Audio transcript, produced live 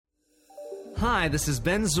Hi, this is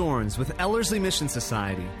Ben Zorns with Ellerslie Mission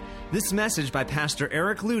Society. This message by Pastor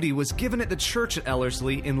Eric Ludy was given at the church at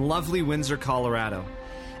Ellerslie in lovely Windsor, Colorado.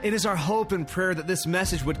 It is our hope and prayer that this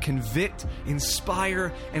message would convict,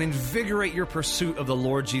 inspire, and invigorate your pursuit of the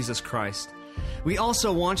Lord Jesus Christ. We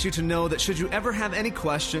also want you to know that should you ever have any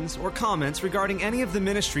questions or comments regarding any of the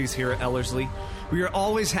ministries here at Ellerslie, we are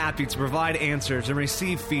always happy to provide answers and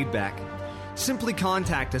receive feedback. Simply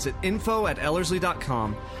contact us at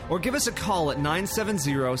info@ellerslie.com or give us a call at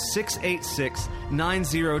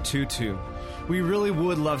 970-686-9022. We really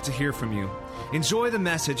would love to hear from you. Enjoy the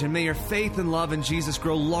message, and may your faith and love in Jesus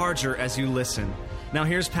grow larger as you listen. Now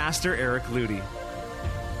here's Pastor Eric Ludy.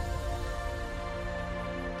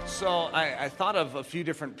 So I thought of a few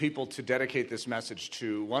different people to dedicate this message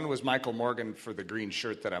to. One was Michael Morgan for the green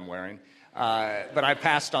shirt that I'm wearing, but I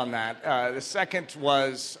passed on that. The second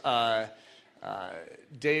was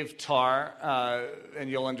Dave Tarr,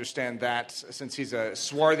 and you'll understand that since he's a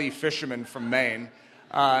swarthy fisherman from Maine.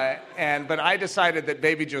 But I decided that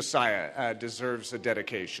baby Josiah deserves a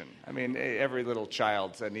dedication. I mean, every little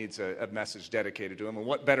child needs a message dedicated to him, and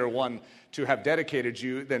what better one to have dedicated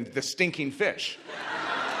you than the stinking fish?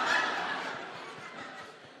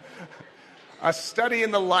 A study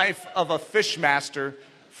in the life of a fish master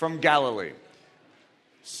from Galilee.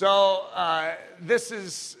 So this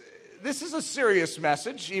is a serious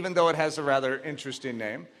message, even though it has a rather interesting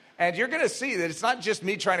name. And you're going to see that it's not just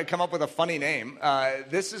me trying to come up with a funny name.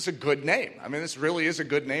 This is a good name. I mean, this really is a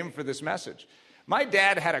good name for this message. My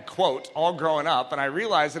dad had a quote all growing up, and I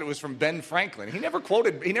realized that it was from Ben Franklin. He never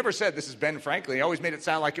said this is Ben Franklin. He always made it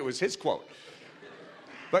sound like it was his quote.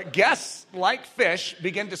 But guests, like fish,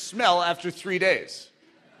 begin to smell after 3 days.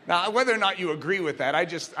 Now, whether or not you agree with that, I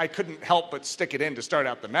couldn't help but stick it in to start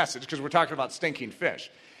out the message, because we're talking about stinking fish.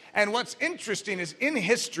 And what's interesting is in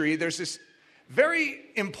history, there's this very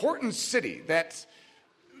important city that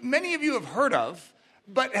many of you have heard of,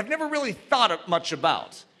 but have never really thought much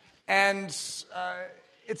about. And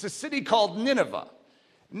it's a city called Nineveh.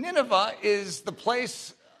 Nineveh is the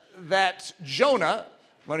place that Jonah,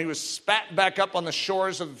 when he was spat back up on the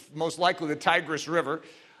shores of most likely the Tigris River,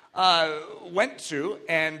 went to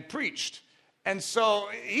and preached. And so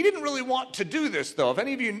he didn't really want to do this, though. If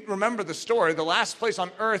any of you remember the story, the last place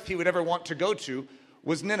on earth he would ever want to go to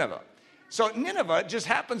was Nineveh. So Nineveh just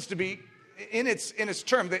happens to be, in its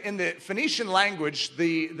term, in the Phoenician language,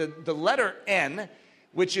 the letter N,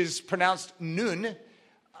 which is pronounced nun,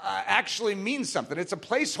 actually means something. It's a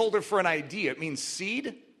placeholder for an idea. It means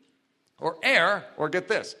seed, or air, or get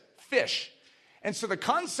this, fish. And so the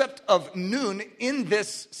concept of Nun in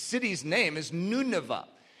this city's name is Nineveh.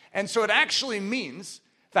 And so it actually means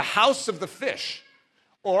the house of the fish,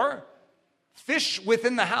 or fish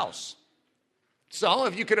within the house. So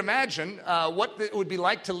if you could imagine what it would be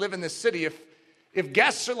like to live in this city if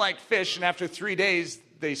guests are like fish and after 3 days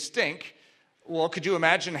they stink, well, could you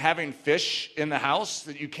imagine having fish in the house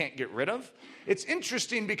that you can't get rid of? It's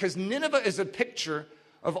interesting because Nineveh is a picture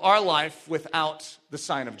of our life without the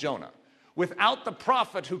sign of Jonah. Without the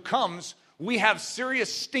prophet who comes, we have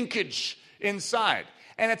serious stinkage inside.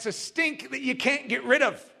 And it's a stink that you can't get rid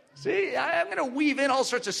of. See, I'm going to weave in all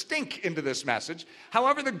sorts of stink into this message.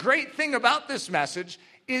 However, the great thing about this message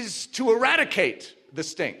is to eradicate the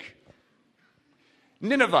stink.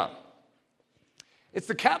 Nineveh. It's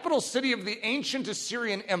the capital city of the ancient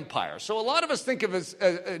Assyrian Empire. So a lot of us think of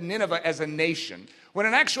Nineveh as a nation, when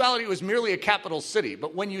in actuality it was merely a capital city.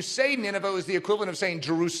 But when you say Nineveh, it was the equivalent of saying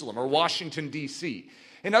Jerusalem or Washington, D.C.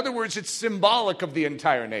 In other words, it's symbolic of the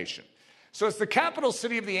entire nation. So it's the capital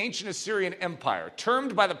city of the ancient Assyrian Empire,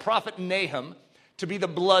 termed by the prophet Nahum to be the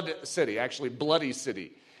blood city, actually bloody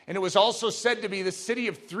city. And it was also said to be the city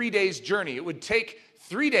of 3 days' journey. It would take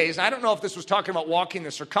 3 days. I don't know if this was talking about walking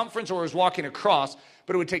the circumference or it was walking across,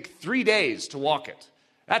 but it would take 3 days to walk it.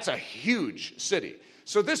 That's a huge city.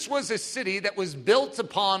 So this was a city that was built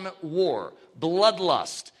upon war,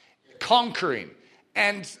 bloodlust, conquering,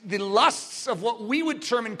 and the lusts of what we would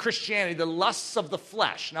term in Christianity, the lusts of the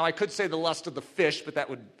flesh. Now, I could say the lust of the fish, but that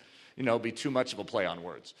would, be too much of a play on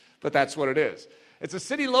words. But that's what it is. It's a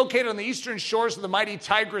city located on the eastern shores of the mighty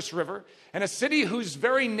Tigris River, and a city whose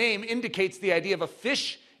very name indicates the idea of a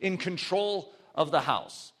fish in control of the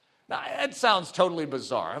house. Now, that sounds totally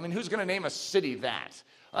bizarre. I mean, who's going to name a city that?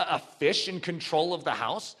 A fish in control of the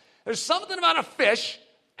house? There's something about a fish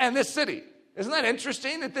and this city. Isn't that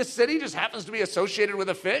interesting that this city just happens to be associated with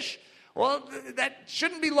a fish? Well, that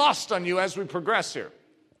shouldn't be lost on you as we progress here.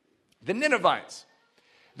 The Ninevites,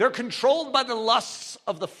 they're controlled by the lusts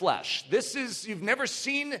of the flesh. You've never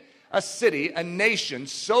seen a city, a nation,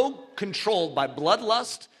 so controlled by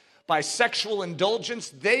bloodlust, by sexual indulgence,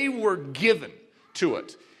 they were given to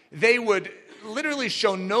it. They would literally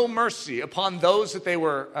show no mercy upon those that they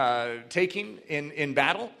were taking in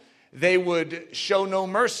battle. They would show no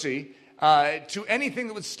mercy to anything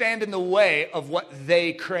that would stand in the way of what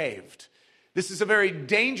they craved. This is a very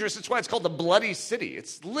dangerous, that's why it's called the bloody city.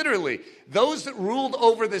 It's literally, those that ruled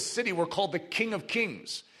over this city were called the King of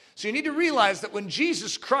Kings. So you need to realize that when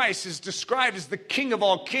Jesus Christ is described as the King of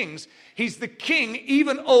all kings, he's the king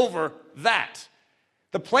even over that.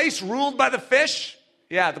 The place ruled by the fish,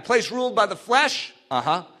 the place ruled by the flesh,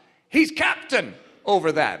 he's captain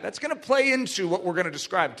over that. That's going to play into what we're going to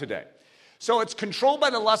describe today. So it's controlled by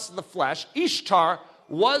the lust of the flesh. Ishtar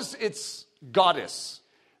was its goddess.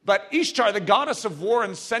 But Ishtar, the goddess of war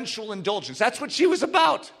and sensual indulgence, that's what she was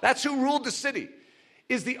about. That's who ruled the city,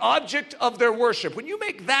 is the object of their worship. When you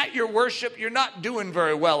make that your worship, you're not doing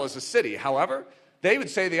very well as a city. However, they would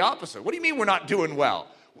say the opposite. What do you mean we're not doing well?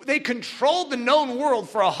 They controlled the known world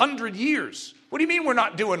for 100 years. What do you mean we're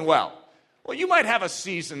not doing well? Well, you might have a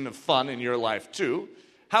season of fun in your life too.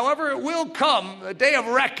 However, it will come, a day of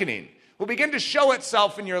reckoning will begin to show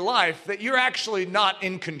itself in your life that you're actually not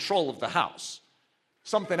in control of the house.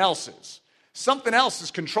 Something else is. Something else is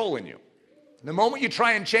controlling you. The moment you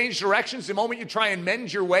try and change directions, the moment you try and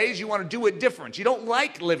mend your ways, you want to do it different. You don't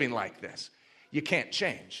like living like this. You can't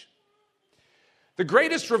change. The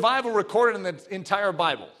greatest revival recorded in the entire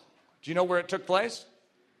Bible, do you know where it took place?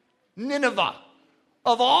 Nineveh.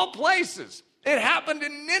 Of all places, it happened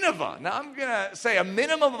in Nineveh. Now, I'm going to say a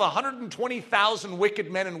minimum of 120,000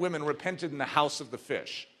 wicked men and women repented in the house of the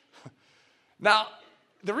fish. Now,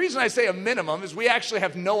 the reason I say a minimum is we actually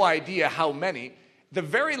have no idea how many. The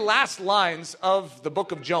very last lines of the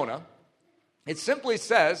book of Jonah, it simply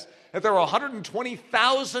says that there were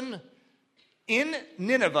 120,000 in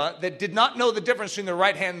Nineveh that did not know the difference between their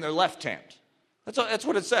right hand and their left hand. That's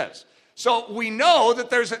what it says. So we know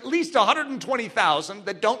that there's at least 120,000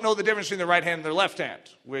 that don't know the difference between their right hand and their left hand,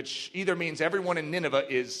 which either means everyone in Nineveh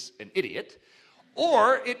is an idiot,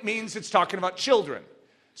 or it means it's talking about children.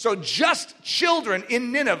 So just children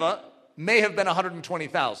in Nineveh may have been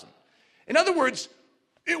 120,000. In other words,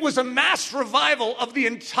 it was a mass revival of the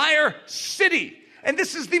entire city. And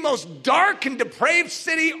this is the most dark and depraved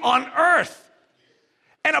city on earth.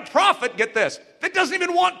 And a prophet, get this, that doesn't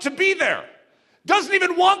even want to be there, doesn't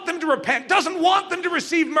even want them to repent, doesn't want them to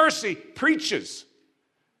receive mercy, preaches.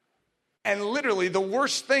 And literally the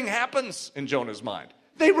worst thing happens in Jonah's mind.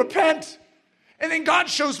 They repent. And then God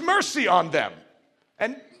shows mercy on them.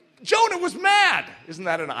 And Jonah was mad. Isn't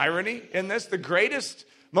that an irony in this? The greatest,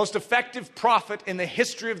 most effective prophet in the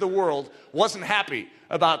history of the world wasn't happy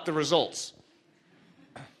about the results.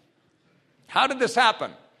 How did this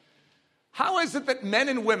happen? How is it that men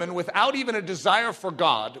and women without even a desire for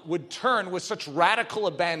God would turn with such radical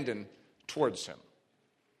abandon towards him?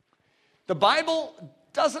 The Bible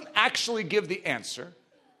doesn't actually give the answer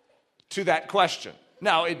to that question.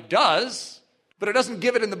 Now, it does, but it doesn't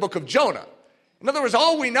give it in the book of Jonah. In other words,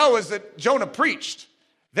 all we know is that Jonah preached.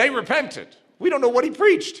 They repented. We don't know what he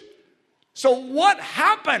preached. So what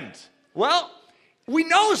happened? Well, we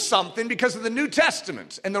know something because of the New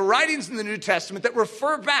Testament and the writings in the New Testament that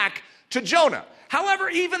refer back to Jonah. However,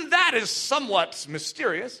 even that is somewhat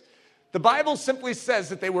mysterious. The Bible simply says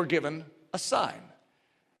that they were given a sign.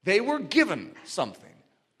 They were given something,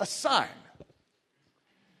 a sign.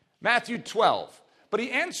 Matthew 12. But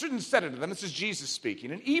he answered and said unto them, this is Jesus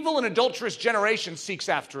speaking, an evil and adulterous generation seeks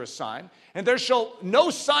after a sign, and there shall no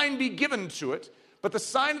sign be given to it, but the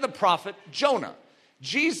sign of the prophet Jonah.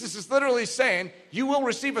 Jesus is literally saying, you will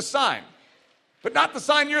receive a sign, but not the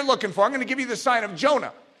sign you're looking for. I'm going to give you the sign of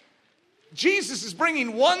Jonah. Jesus is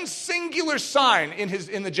bringing one singular sign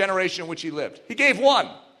in the generation in which he lived. He gave one,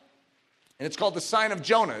 and it's called the sign of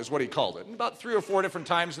Jonah is what he called it. And about 3 or 4 different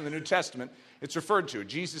times in the New Testament, it's referred to.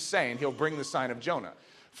 Jesus saying he'll bring the sign of Jonah.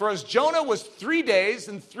 For as Jonah was 3 days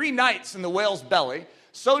and 3 nights in the whale's belly,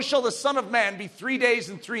 so shall the Son of Man be 3 days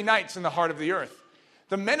and 3 nights in the heart of the earth.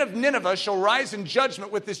 The men of Nineveh shall rise in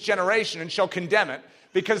judgment with this generation and shall condemn it,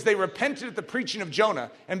 because they repented at the preaching of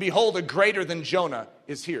Jonah, and behold, a greater than Jonah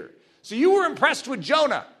is here. So you were impressed with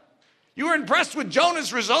Jonah. You were impressed with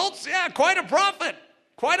Jonah's results? Yeah, quite a prophet,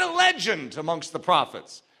 quite a legend amongst the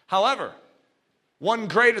prophets. However, one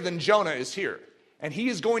greater than Jonah is here, and he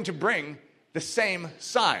is going to bring the same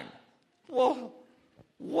sign. Well,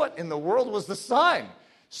 what in the world was the sign?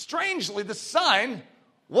 Strangely, the sign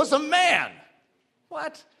was a man.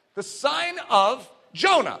 What? The sign of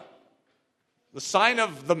Jonah. The sign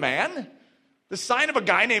of the man? The sign of a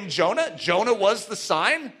guy named Jonah? Jonah was the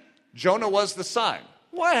sign? Jonah was the sign.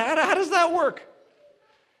 What? How does that work?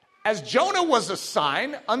 As Jonah was a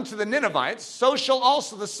sign unto the Ninevites, so shall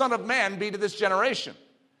also the Son of Man be to this generation.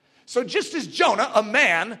 So just as Jonah, a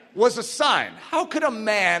man, was a sign, how could a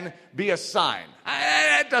man be a sign?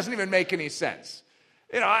 That doesn't even make any sense.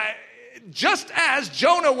 Just as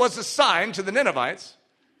Jonah was a sign to the Ninevites,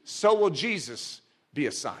 so will Jesus be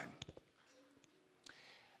a sign.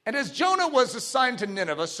 And as Jonah was a sign to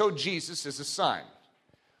Nineveh, so Jesus is a sign.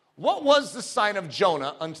 What was the sign of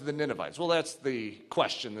Jonah unto the Ninevites? Well, that's the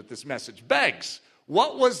question that this message begs.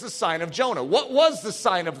 What was the sign of Jonah? What was the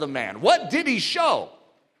sign of the man? What did he show?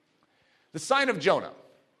 The sign of Jonah.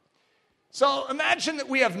 So imagine that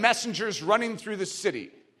we have messengers running through the city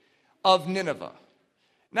of Nineveh.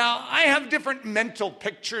 Now, I have different mental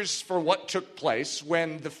pictures for what took place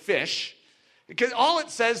when the fish, because all it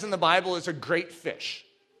says in the Bible is a great fish.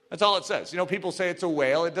 That's all it says. People say it's a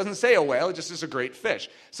whale. It doesn't say a whale. It just says a great fish.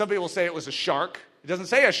 Some people say it was a shark. It doesn't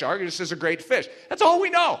say a shark. It just says a great fish. That's all we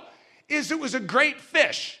know, is it was a great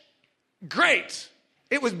fish. Great.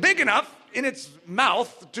 It was big enough in its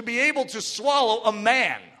mouth to be able to swallow a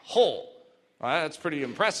man whole. Well, that's pretty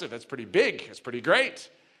impressive. That's pretty big. That's pretty great.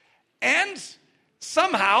 And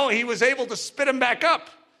somehow he was able to spit him back up.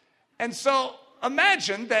 And so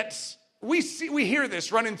imagine that we hear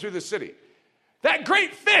this running through the city. That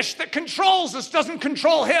great fish that controls us doesn't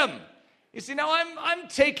control him. You see, now I'm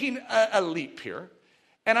taking a leap here,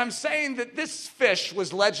 and I'm saying that this fish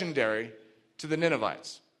was legendary to the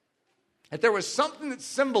Ninevites. That there was something that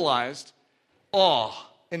symbolized awe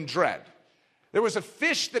and dread. There was a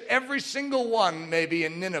fish that every single one, maybe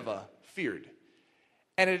in Nineveh, feared.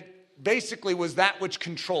 And it basically was that which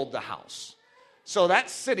controlled the house. So that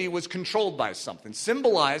city was controlled by something,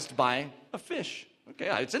 symbolized by a fish. Okay,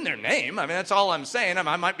 it's in their name. I mean, that's all I'm saying.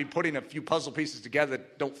 I might be putting a few puzzle pieces together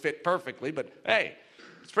that don't fit perfectly, but hey,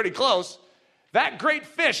 it's pretty close. That great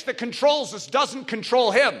fish that controls us doesn't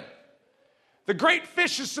control him. The great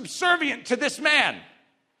fish is subservient to this man.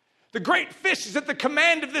 The great fish is at the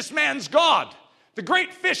command of this man's God. The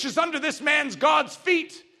great fish is under this man's God's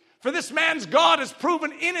feet. For this man's God has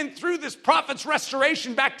proven in and through this prophet's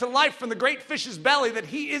restoration back to life from the great fish's belly that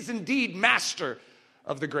he is indeed master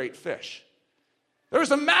of the great fish.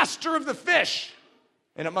 There's a master of the fish,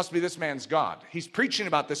 and it must be this man's God. He's preaching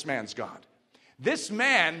about this man's God. This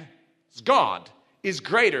man's God is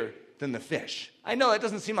greater than the fish. I know that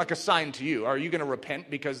doesn't seem like a sign to you. Are you going to repent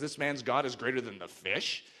because this man's God is greater than the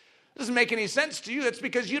fish? It doesn't make any sense to you. That's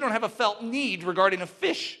because you don't have a felt need regarding a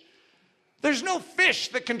fish. There's no fish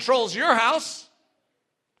that controls your house.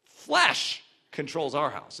 Flesh controls our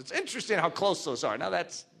house. It's interesting how close those are. Now,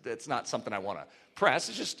 that's not something I want to press.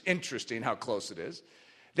 It's just interesting how close it is.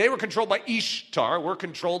 They were controlled by Ishtar. We're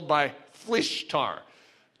controlled by Flishtar.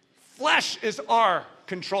 Flesh is our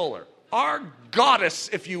controller, our goddess,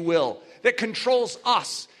 if you will, that controls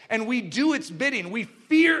us. And we do its bidding. We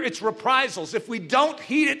fear its reprisals. If we don't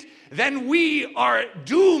heed it, then we are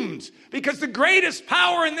doomed. Because the greatest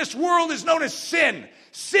power in this world is known as sin.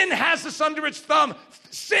 Sin has us under its thumb.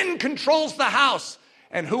 Sin controls the house.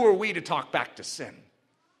 And who are we to talk back to sin?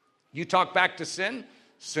 You talk back to sin,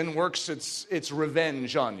 sin works its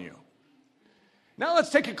revenge on you. Now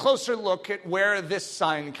let's take a closer look at where this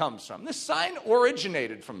sign comes from. This sign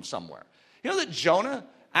originated from somewhere. You know that Jonah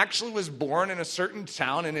actually was born in a certain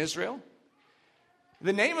town in Israel?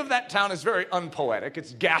 The name of that town is very unpoetic.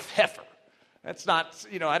 It's Gath-Hepher. That's not,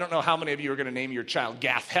 I don't know how many of you are going to name your child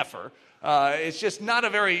Gath-Hepher. It's just not a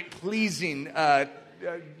very pleasing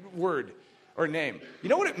word or name. You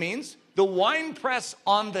know what it means? The winepress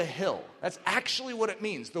on the hill. That's actually what it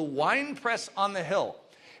means. The winepress on the hill.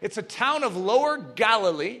 It's a town of Lower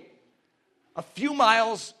Galilee, a few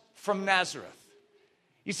miles from Nazareth.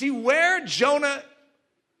 You see, where Jonah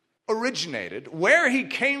originated, where he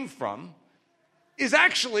came from, is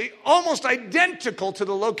actually almost identical to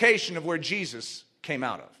the location of where Jesus came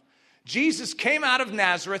out of. Jesus came out of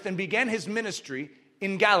Nazareth and began his ministry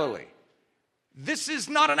in Galilee. This is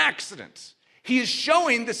not an accident. He is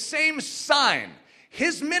showing the same sign.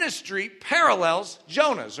 His ministry parallels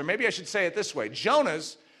Jonah's, or maybe I should say it this way.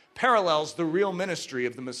 Jonah's parallels the real ministry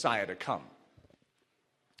of the Messiah to come.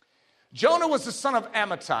 Jonah was the son of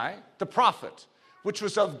Amittai, the prophet, which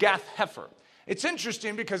was of Gath-Hepher. It's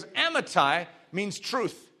interesting because Amittai means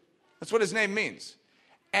truth. That's what his name means.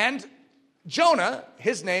 And Jonah,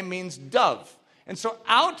 his name means dove. And so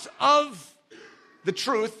out of the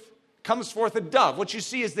truth comes forth a dove. What you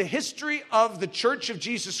see is the history of the Church of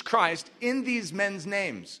Jesus Christ in these men's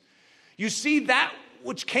names. You see that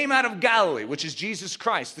which came out of Galilee, which is Jesus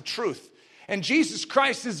Christ, the truth. And Jesus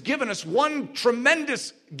Christ has given us one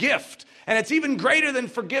tremendous gift, and it's even greater than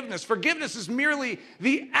forgiveness. Forgiveness is merely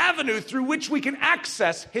the avenue through which we can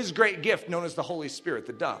access his great gift known as the Holy Spirit,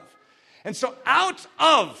 the dove. And so out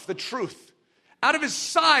of the truth, out of his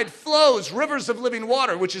side flows rivers of living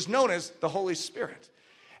water, which is known as the Holy Spirit.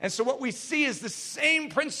 And so what we see is the same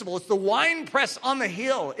principle. It's the winepress on the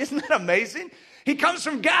hill. Isn't that amazing? He comes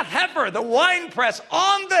from Gath-Hepher, the winepress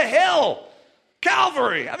on the hill.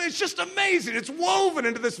 Calvary. I mean, it's just amazing. It's woven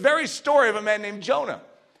into this very story of a man named Jonah.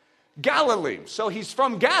 Galilee. So he's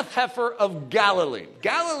from Gath-Hepher of Galilee.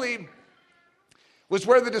 Galilee was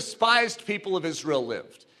where the despised people of Israel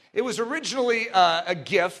lived. It was originally a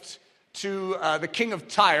gift to the king of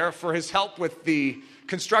Tyre for his help with the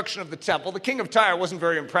construction of the temple. The king of Tyre wasn't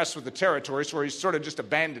very impressed with the territory, so he sort of just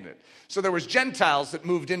abandoned it. So there was Gentiles that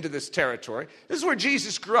moved into this territory. This is where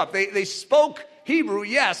Jesus grew up. They spoke Hebrew,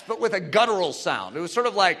 yes, but with a guttural sound. It was sort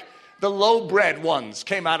of like the low-bred ones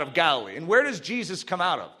came out of Galilee. And where does Jesus come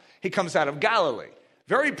out of? He comes out of Galilee,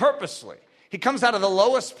 very purposely. He comes out of the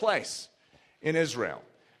lowest place in Israel.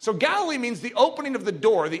 So Galilee means the opening of the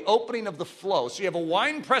door, the opening of the flow. So you have a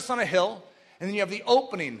wine press on a hill, and then you have the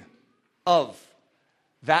opening of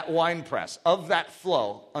that wine press, of that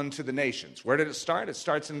flow unto the nations. Where did it start? It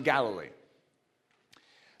starts in Galilee.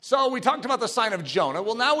 So we talked about the sign of Jonah.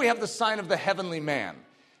 Well, now we have the sign of the heavenly man.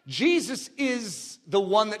 Jesus is the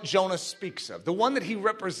one that Jonah speaks of, the one that he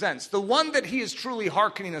represents, the one that he is truly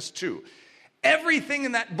hearkening us to. Everything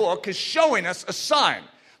in that book is showing us a sign.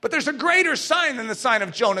 But there's a greater sign than the sign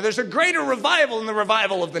of Jonah. There's a greater revival than the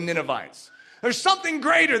revival of the Ninevites. There's something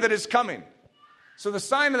greater that is coming. So the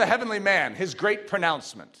sign of the heavenly man, his great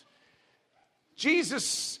pronouncement.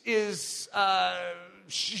 Jesus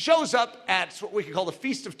shows up at what we could call the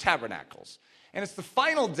Feast of Tabernacles. And it's the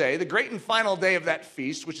final day, the great and final day of that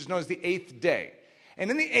feast, which is known as the 8th day.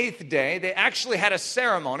 And in the 8th day, they actually had a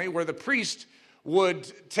ceremony where the priest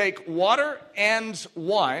would take water and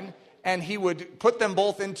wine, and he would put them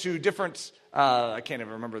both into different, I can't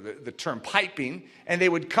even remember the term, piping, and they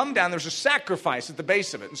would come down. There's a sacrifice at the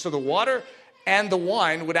base of it. And so the water and the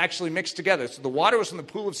wine would actually mix together. So the water was from the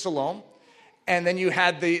pool of Siloam, and then you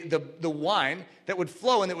had the wine that would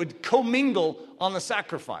flow and it would commingle on the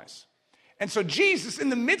sacrifice. And so Jesus, in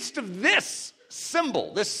the midst of this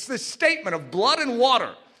symbol, this statement of blood and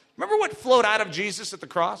water, remember what flowed out of Jesus at the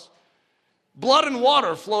cross? Blood and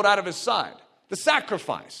water flowed out of his side, the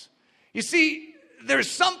sacrifice. You see, there's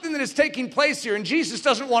something that is taking place here, and Jesus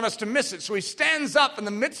doesn't want us to miss it. So he stands up in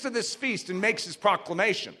the midst of this feast and makes his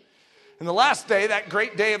proclamation. And the last day, that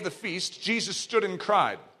great day of the feast, Jesus stood and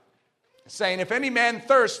cried, saying, "If any man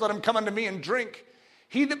thirst, let him come unto me and drink.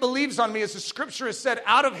 He that believes on me, as the scripture has said,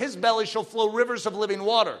 out of his belly shall flow rivers of living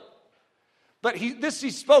water." But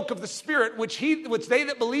he spoke of the Spirit, which they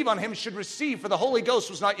that believe on him should receive, for the Holy Ghost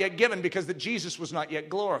was not yet given, because that Jesus was not yet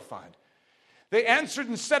glorified. They answered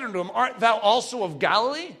and said unto him, "Art thou also of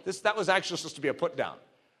Galilee?" That was actually supposed to be a put down.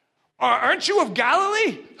 "Aren't you of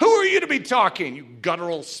Galilee? Who are you to be talking, you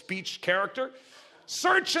guttural speech character?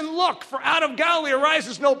 Search and look, for out of Galilee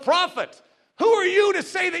arises no prophet. Who are you to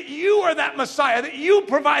say that you are that Messiah, that you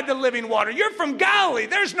provide the living water? You're from Galilee.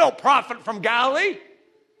 There's no prophet from Galilee."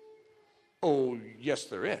 Oh, yes,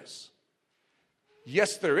 there is.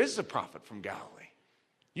 Yes, there is a prophet from Galilee.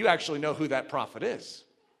 You actually know who that prophet is.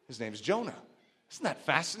 His name's Jonah. Isn't that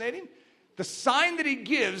fascinating? The sign that he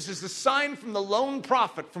gives is the sign from the lone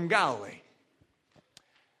prophet from Galilee.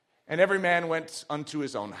 And every man went unto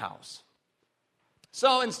his own house.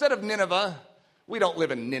 So instead of Nineveh, we don't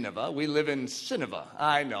live in Nineveh. We live in Sinivah.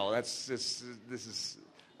 I know, that's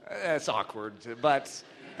awkward, but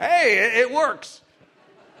hey, it works.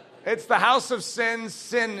 It's the house of sin.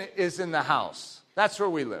 Sin is in the house. That's where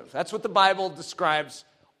we live. That's what the Bible describes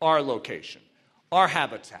our location, our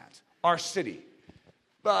habitat, our city.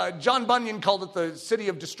 John Bunyan called it the city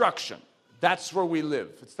of destruction. That's where we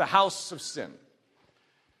live. It's the house of sin.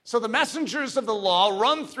 So the messengers of the law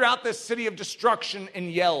run throughout this city of destruction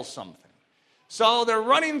and yell something. So they're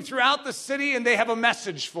running throughout the city and they have a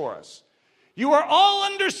message for us. You are all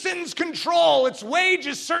under sin's control. Its wage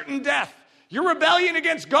is certain death. Your rebellion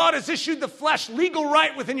against God has issued the flesh legal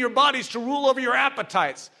right within your bodies to rule over your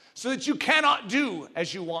appetites, so that you cannot do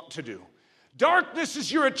as you want to do. Darkness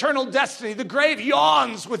is your eternal destiny. The grave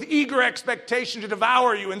yawns with eager expectation to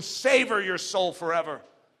devour you and savor your soul forever.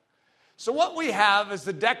 So what we have is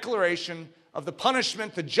the declaration of the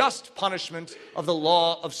punishment, the just punishment of the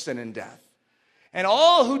law of sin and death. And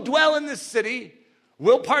all who dwell in this city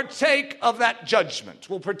will partake of that judgment,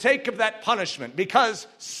 will partake of that punishment, because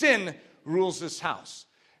sin rules this house.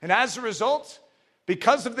 And as a result,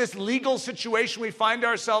 because of this legal situation we find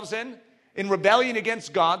ourselves in, in rebellion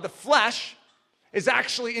against God, the flesh is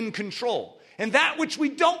actually in control. And that which we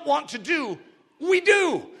don't want to do, we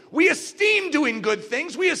do. We esteem doing good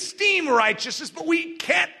things. We esteem righteousness, but we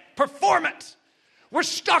can't perform it. We're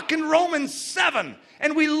stuck in Romans 7,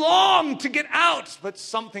 and we long to get out, but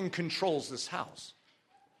something controls this house.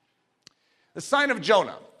 The sign of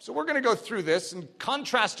Jonah. So we're going to go through this and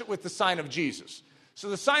contrast it with the sign of Jesus. So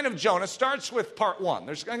the sign of Jonah starts with part 1.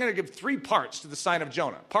 I'm going to give 3 parts to the sign of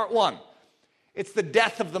Jonah. Part 1, it's the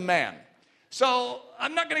death of the man. So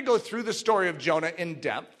I'm not going to go through the story of Jonah in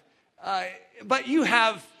depth, but you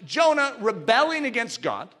have Jonah rebelling against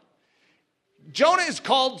God. Jonah is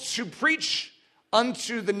called to preach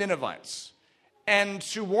unto the Ninevites and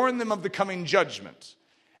to warn them of the coming judgment.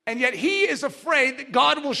 And yet he is afraid that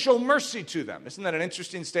God will show mercy to them. Isn't that an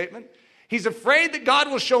interesting statement? He's afraid that God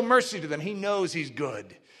will show mercy to them. He knows he's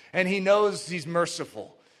good, and he knows he's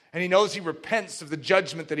merciful, and he knows he repents of the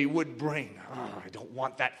judgment that he would bring. Oh, I don't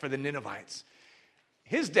want that for the Ninevites.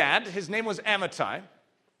 His dad, his name was Amittai,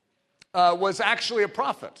 was actually a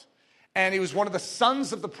prophet, and he was one of the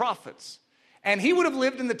sons of the prophets. And he would have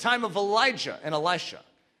lived in the time of Elijah and Elisha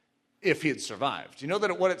if he had survived. You know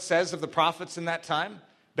that what it says of the prophets in that time?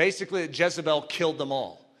 Basically, that Jezebel killed them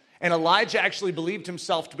all. And Elijah actually believed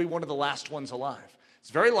himself to be one of the last ones alive.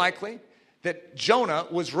 It's very likely that Jonah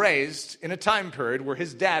was raised in a time period where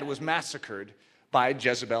his dad was massacred by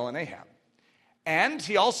Jezebel and Ahab. And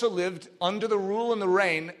he also lived under the rule and the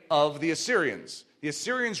reign of the Assyrians. The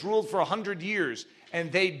Assyrians ruled for 100 years,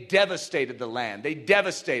 and they devastated the land.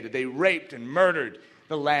 They raped and murdered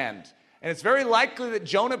the land. And it's very likely that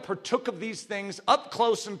Jonah partook of these things up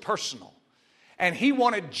close and personal. And he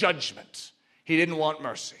wanted judgment. He didn't want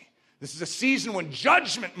mercy. This is a season when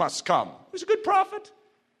judgment must come. He was a good prophet.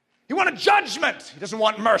 He wanted judgment. He doesn't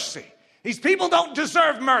want mercy. These people don't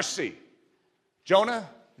deserve mercy. Jonah,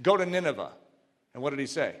 go to Nineveh. And what did he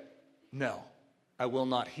say? No, I will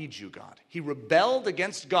not heed you, God. He rebelled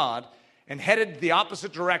against God and headed the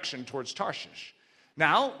opposite direction towards Tarshish.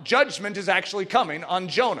 Now, judgment is actually coming on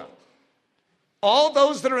Jonah. All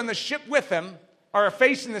those that are in the ship with him are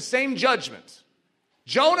facing the same judgment.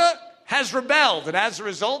 Jonah has rebelled, and as a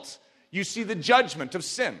result, you see the judgment of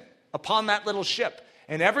sin upon that little ship.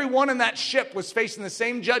 And everyone in that ship was facing the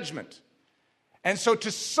same judgment. And so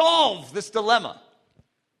to solve this dilemma,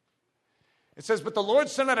 it says, but the Lord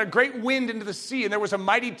sent out a great wind into the sea, and there was a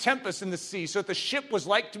mighty tempest in the sea, so that the ship was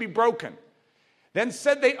like to be broken. Then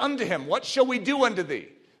said they unto him, what shall we do unto thee,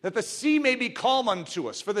 that the sea may be calm unto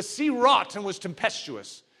us? For the sea wrought and was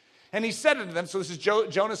tempestuous. And he said unto them, so this is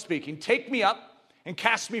Jonah speaking, take me up and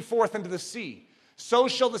cast me forth into the sea. So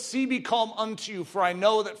shall the sea be calm unto you, for I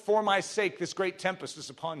know that for my sake this great tempest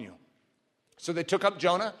is upon you. So they took up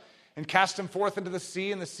Jonah and cast him forth into the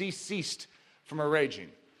sea, and the sea ceased from her raging.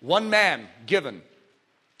 One man given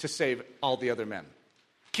to save all the other men.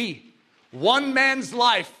 Key, one man's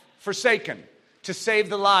life forsaken to save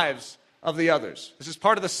the lives of the others. This is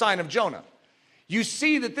part of the sign of Jonah. You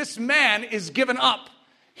see that this man is given up.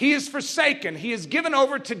 He is forsaken. He is given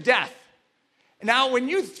over to death. Now, when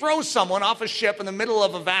you throw someone off a ship in the middle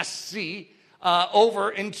of a vast sea over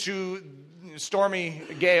into stormy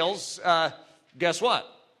gales, guess what?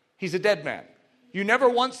 He's a dead man. You never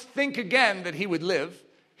once think again that he would live.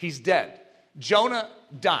 He's dead. Jonah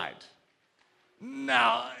died.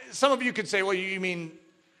 Now, some of you could say, well, you mean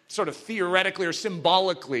sort of theoretically or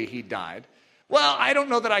symbolically he died. Well, I don't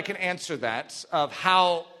know that I can answer that of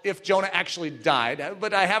how, if Jonah actually died,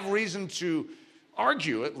 but I have reason to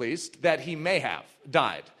argue, at least, that he may have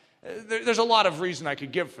died. There's a lot of reason I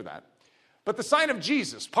could give for that. But the sign of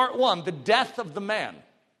Jesus, part 1, the death of the man.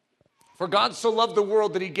 For God so loved the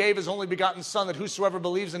world that he gave his only begotten Son, that whosoever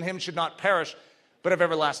believes in him should not perish, but have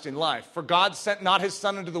everlasting life. For God sent not his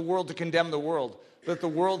Son into the world to condemn the world, but that the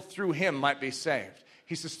world through him might be saved.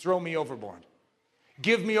 He says, throw me overboard.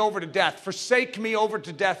 Give me over to death. Forsake me over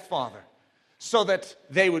to death, Father, so that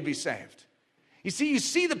they would be saved. You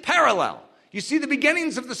see the parallel. You see the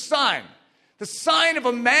beginnings of the sign of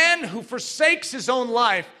a man who forsakes his own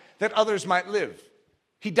life that others might live.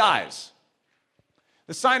 He dies.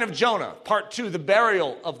 The sign of Jonah, part 2, the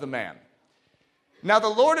burial of the man. Now the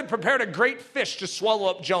Lord had prepared a great fish to swallow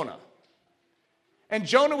up Jonah. And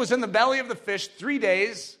Jonah was in the belly of the fish 3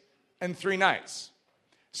 days and 3 nights.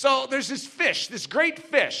 So there's this fish, this great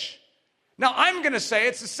fish. Now I'm going to say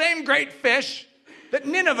it's the same great fish that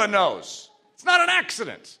Nineveh knows. It's not an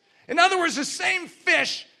accident. In other words, the same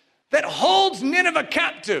fish that holds Nineveh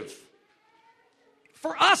captive.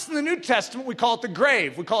 For us in the New Testament, we call it the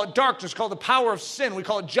grave. We call it darkness. We call it the power of sin. We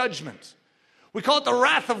call it judgment. We call it the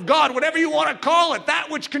wrath of God, whatever you want to call it, that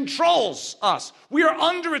which controls us. We are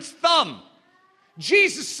under its thumb.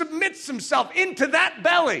 Jesus submits himself into that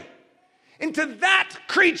belly, into that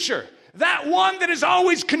creature, that one that is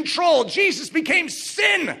always controlled. Jesus became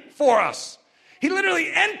sin for us. He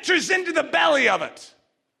literally enters into the belly of it.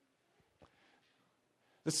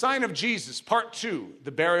 The sign of Jesus, part 2,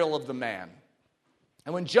 the burial of the man.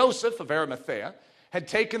 And when Joseph of Arimathea had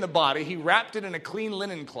taken the body, he wrapped it in a clean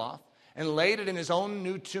linen cloth and laid it in his own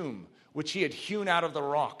new tomb, which he had hewn out of the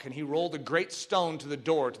rock. And he rolled a great stone to the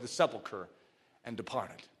door to the sepulchre and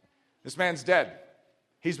departed. This man's dead.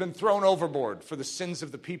 He's been thrown overboard for the sins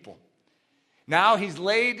of the people. Now he's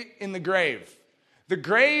laid in the grave. The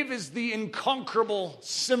grave is the inconquerable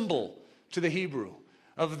symbol to the Hebrew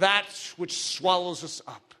of that which swallows us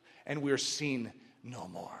up, and we're seen no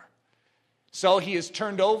more. So he is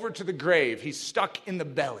turned over to the grave. He's stuck in the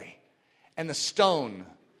belly, and the stone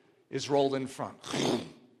is rolled in front,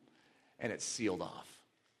 and it's sealed off.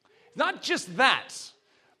 Not just that,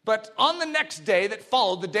 but on the next day that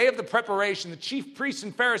followed, the day of the preparation, the chief priests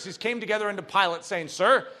and Pharisees came together unto Pilate, saying,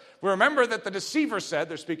 Sir, we remember that the deceiver said,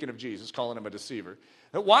 they're speaking of Jesus, calling him a deceiver,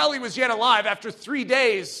 that while he was yet alive, after 3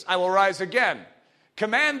 days I will rise again.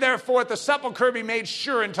 Command therefore that the sepulchre be made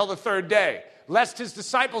sure until the 3rd day, lest his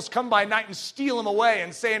disciples come by night and steal him away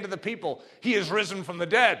and say unto the people, he is risen from the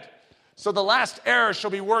dead. So the last error shall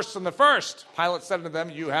be worse than the first. Pilate said unto them,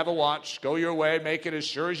 you have a watch, go your way, make it as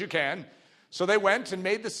sure as you can. So they went and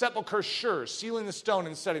made the sepulchre sure, sealing the stone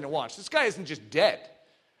and setting a watch. This guy isn't just dead,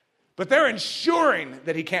 but they're ensuring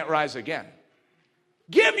that he can't rise again.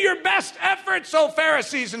 Give your best efforts, O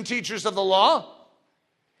Pharisees and teachers of the law.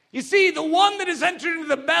 You see, the one that has entered into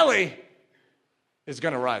the belly is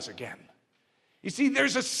going to rise again. You see,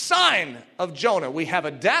 there's a sign of Jonah. We have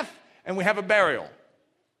a death and we have a burial.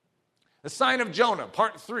 The sign of Jonah,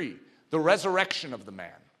 part 3, the resurrection of the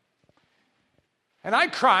man. And I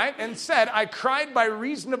cried and said, I cried by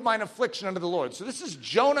reason of mine affliction unto the Lord. So this is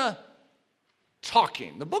Jonah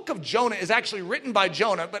talking. The book of Jonah is actually written by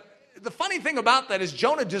Jonah, but the funny thing about that is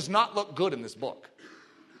Jonah does not look good in this book.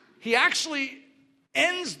 He actually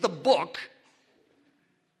ends the book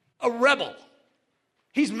a rebel.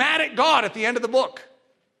 He's mad at God at the end of the book.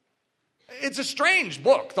 It's a strange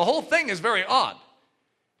book. The whole thing is very odd.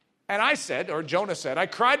 And I said, or Jonah said, I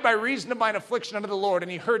cried by reason of mine affliction unto the Lord,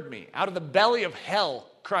 and he heard me. Out of the belly of hell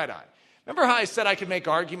cried I. Remember how I said I could make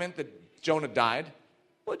argument that Jonah died?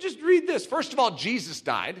 Well, just read this. First of all, Jesus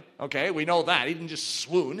died. Okay, we know that. He didn't just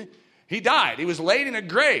swoon. He died. He was laid in a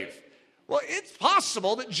grave. Well, it's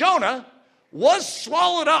possible that Jonah was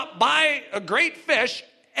swallowed up by a great fish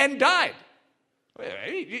and died.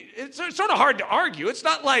 It's sort of hard to argue. It's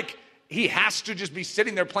not like he has to just be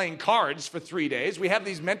sitting there playing cards for 3 days. We have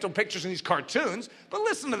these mental pictures in these cartoons, but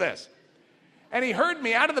listen to this. And he heard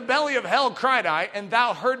me, out of the belly of hell cried I, and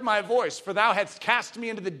thou heard my voice, for thou hadst cast me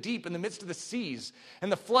into the deep in the midst of the seas,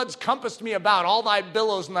 and the floods compassed me about, all thy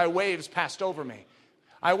billows and thy waves passed over me.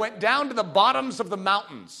 I went down to the bottoms of the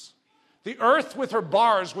mountains. The earth with her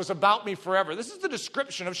bars was about me forever. This is the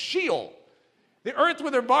description of Sheol. The earth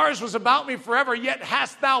with her bars was about me forever, yet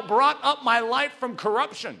hast thou brought up my life from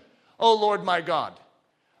corruption, O Lord my God.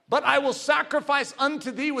 But I will sacrifice unto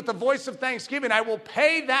thee with the voice of thanksgiving. I will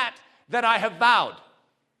pay that I have vowed.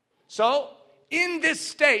 So, in this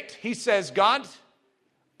state, he says, God,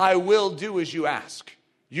 I will do as you ask.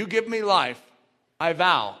 You give me life, I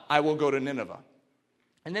vow I will go to Nineveh.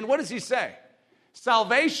 And then what does he say?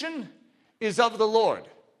 Salvation is of the Lord.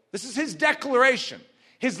 This is his declaration.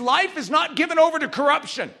 His life is not given over to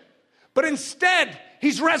corruption, but instead,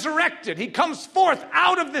 he's resurrected. He comes forth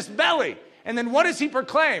out of this belly. And then what does he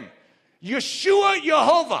proclaim? Yeshua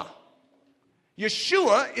Yehovah.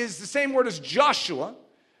 Yeshua is the same word as Joshua,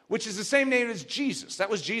 which is the same name as Jesus. That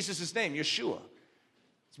was Jesus' name, Yeshua.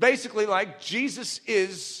 It's basically like Jesus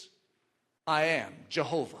is I am,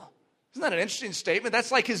 Jehovah. Isn't that an interesting statement?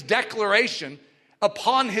 That's like his declaration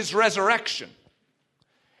upon his resurrection.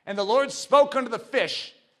 And the Lord spoke unto the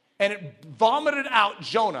fish, and it vomited out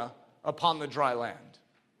Jonah upon the dry land.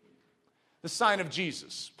 The sign of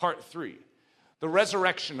Jesus, part 3, the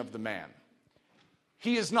resurrection of the man.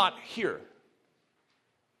 He is not here,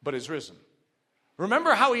 but is risen.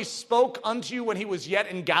 Remember how he spoke unto you when he was yet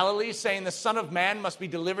in Galilee, saying the Son of Man must be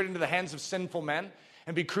delivered into the hands of sinful men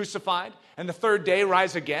and be crucified, and the 3rd day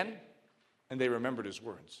rise again? And they remembered his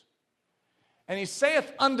words. And he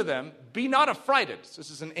saith unto them, be not affrighted. This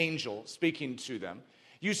is an angel speaking to them.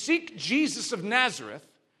 You seek Jesus of Nazareth,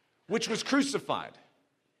 which was crucified.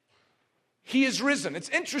 He is risen. It's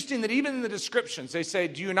interesting that even in the descriptions, they say,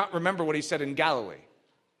 do you not remember what he said in Galilee?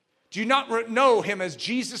 Do you not know him as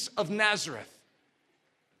Jesus of Nazareth?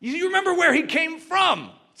 You remember where he came from.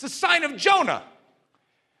 It's a sign of Jonah.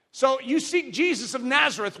 So you seek Jesus of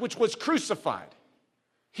Nazareth, which was crucified.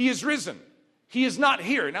 He is risen. He is not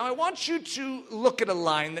here. Now I want you to look at a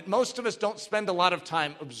line that most of us don't spend a lot of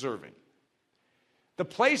time observing.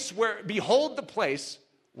 Behold the place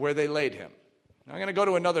where they laid him. Now I'm going to go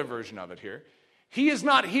to another version of it here. He is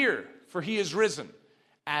not here, for he is risen,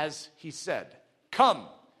 as he said. Come,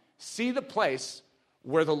 see the place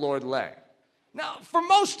where the Lord lay. Now, for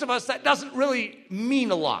most of us, that doesn't really mean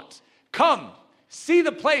a lot. Come, see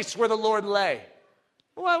the place where the Lord lay.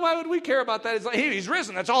 Why would we care about that? It's like, hey, he's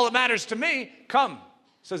risen. That's all that matters to me. Come,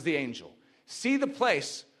 says the angel. See the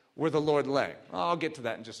place where the Lord lay. I'll get to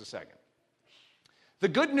that in just a second. The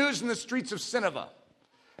good news in the streets of Nineveh.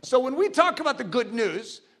 So when we talk about the good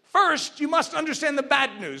news, first, you must understand the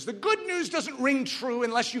bad news. The good news doesn't ring true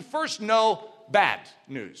unless you first know bad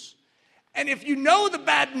news. And if you know the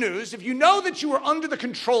bad news, if you know that you are under the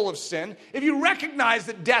control of sin, if you recognize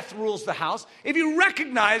that death rules the house, if you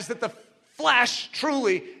recognize that the flesh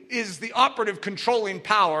truly is the operative controlling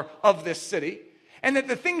power of this city, and that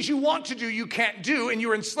the things you want to do you can't do, and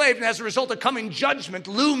you're enslaved, and as a result, a coming judgment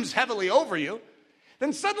looms heavily over you,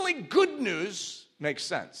 then suddenly good news makes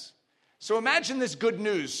sense. So imagine this good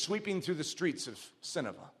news sweeping through the streets of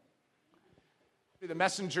Nineveh. The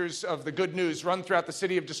messengers of the good news run throughout the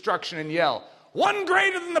city of destruction and yell, "One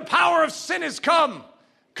greater than the power of sin has come.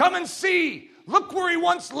 Come and see. Look where he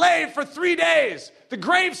once lay for 3 days. The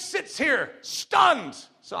grave sits here, stunned."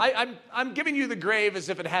 So I'm giving you the grave as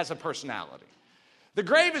if it has a personality. The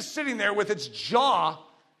grave is sitting there with its jaw,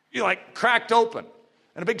 cracked open,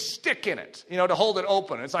 and a big stick in it, to hold it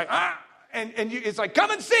open. It's like, it's like,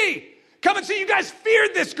 come and see. Come and see. You guys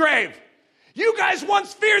feared this grave. You guys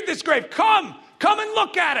once feared this grave. Come and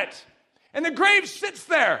look at it. And the grave sits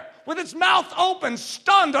there with its mouth open,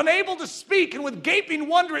 stunned, unable to speak, and with gaping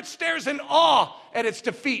wonder it stares in awe at its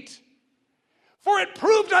defeat. For it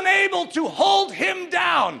proved unable to hold him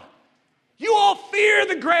down. You all fear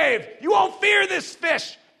the grave. You all fear this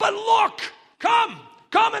fish. But look, come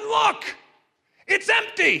and look. It's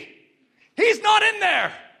empty. He's not in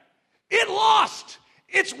there. It lost.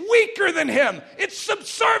 It's weaker than him. It's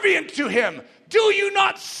subservient to him. Do you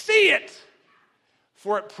not see it?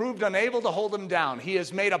 For it proved unable to hold him down. He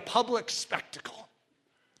has made a public spectacle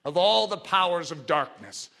of all the powers of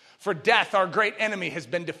darkness. For death, our great enemy, has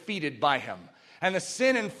been defeated by him. And the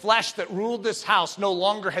sin and flesh that ruled this house no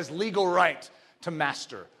longer has legal right to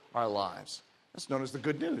master our lives. That's known as the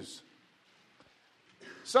good news.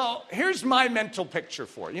 So here's my mental picture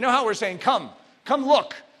for it. You know how we're saying, come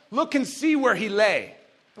look. Look and see where he lay.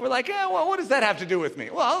 We're like, what does that have to do with me?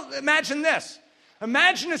 Well, imagine this.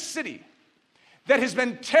 Imagine a city that has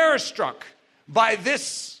been terror-struck by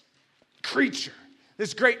this creature,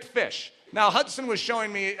 this great fish. Now, Hudson was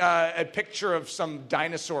showing me a picture of some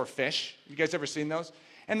dinosaur fish. You guys ever seen those?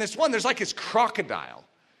 And this one, there's like this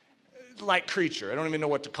crocodile-like creature, I don't even know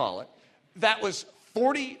what to call it, that was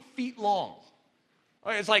 40 feet long.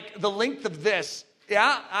 It's like the length of this,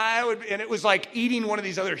 and it was like eating one of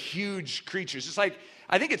these other huge creatures. It's like,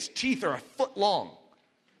 I think its teeth are a foot long.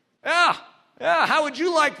 Yeah, how would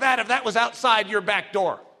you like that if that was outside your back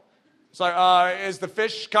door? It's like, is the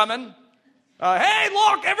fish coming? Hey,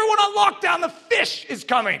 look, everyone on lockdown, the fish is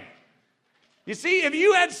coming. You see, if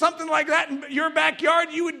you had something like that in your backyard,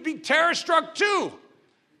 you would be terror-struck too.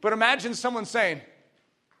 But imagine someone saying,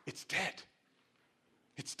 it's dead.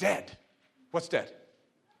 It's dead. What's dead?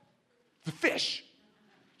 The fish.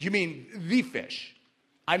 You mean the fish.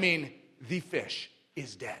 I mean, the fish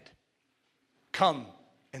is dead. Come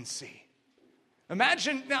and see.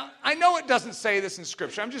 Imagine, now, I know it doesn't say this in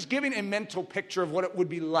Scripture. I'm just giving a mental picture of what it would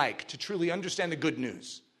be like to truly understand the good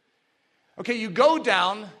news. Okay, you go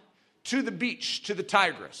down to the beach, to the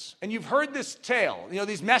Tigris, and you've heard this tale.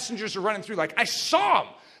 These messengers are running through like, I saw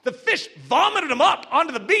him. The fish vomited him up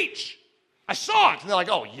onto the beach. I saw it. And they're like,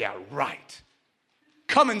 oh, yeah, right.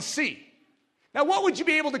 Come and see. Now, what would you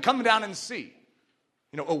be able to come down and see?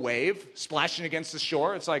 A wave splashing against the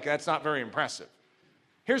shore? It's like, that's not very impressive.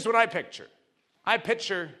 Here's what I picture. I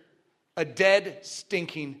picture a dead,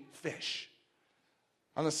 stinking fish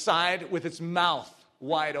on the side with its mouth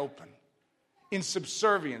wide open in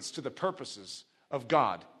subservience to the purposes of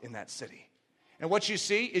God in that city. And what you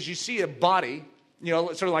see is you see a body,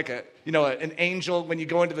 sort of like an angel when you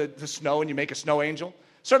go into the snow and you make a snow angel.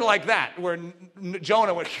 Sort of like that, where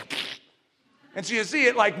Jonah went, and so you see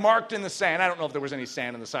it like marked in the sand. I don't know if there was any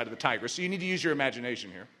sand on the side of the Tigris, so you need to use your imagination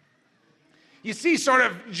here. You see sort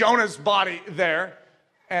of Jonah's body there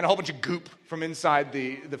and a whole bunch of goop from inside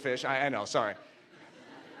the fish. I know, sorry.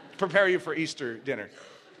 Prepare you for Easter dinner.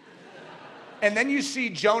 And then you see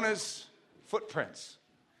Jonah's footprints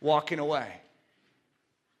walking away.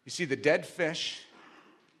 You see the dead fish,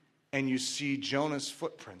 and you see Jonah's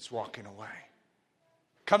footprints walking away.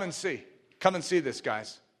 Come and see. Come and see this,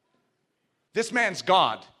 guys. This man's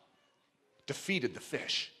God defeated the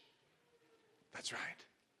fish. That's right.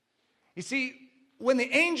 You see, when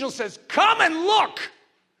the angel says, come and look,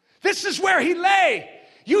 this is where he lay.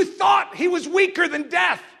 You thought he was weaker than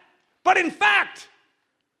death, but in fact,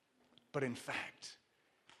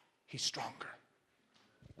 he's stronger.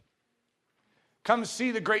 Come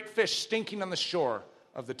see the great fish stinking on the shore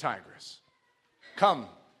of the Tigris. Come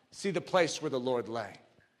see the place where the Lord lay.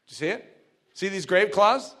 Do you see it? See these grave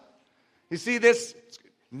cloths? You see this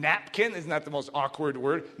napkin? Isn't that the most awkward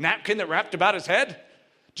word? Napkin that wrapped about his head?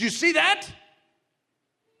 Do you see that?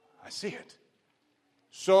 I see it.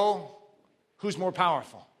 So, who's more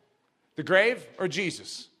powerful? The grave or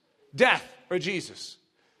Jesus? Death or Jesus?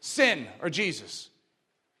 Sin or Jesus?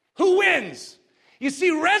 Who wins? You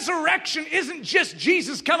see, resurrection isn't just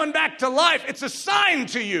Jesus coming back to life. It's a sign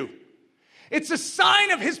to you. It's a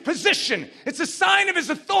sign of his position. It's a sign of his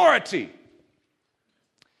authority.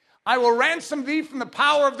 I will ransom thee from the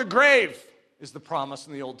power of the grave, is the promise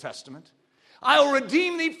in the Old Testament. I will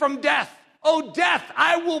redeem thee from death. O death,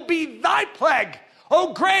 I will be thy plague.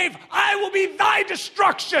 O grave, I will be thy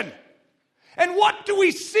destruction. And what do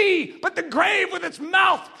we see but the grave with its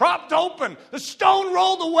mouth propped open, the stone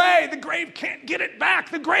rolled away, the grave can't get it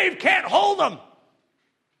back, the grave can't hold him.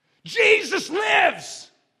 Jesus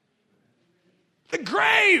lives. The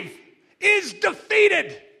grave is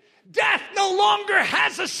defeated. Death no longer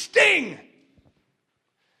has a sting.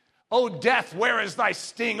 O death, where is thy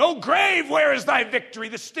sting? O grave, where is thy victory?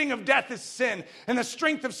 The sting of death is sin, and the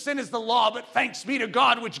strength of sin is the law, but thanks be to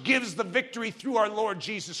God which gives the victory through our Lord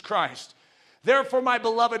Jesus Christ. Therefore, my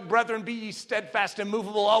beloved brethren, be ye steadfast and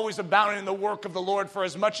immovable, always abounding in the work of the Lord, for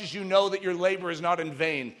as much as you know that your labor is not in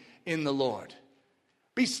vain in the Lord.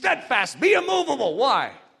 Be steadfast, be immovable.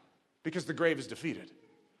 Why? Because the grave is defeated.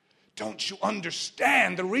 Don't you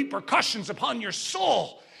understand the repercussions upon your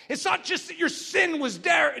soul? It's not just that your sin was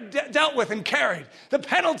dealt with and carried, the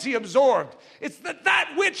penalty absorbed. It's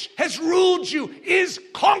that which has ruled you is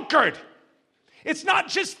conquered. It's not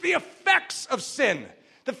just the effects of sin.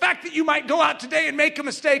 The fact that you might go out today and make a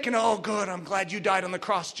mistake and, oh, good, I'm glad you died on the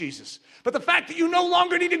cross, Jesus. But the fact that you no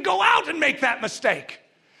longer need to go out and make that mistake.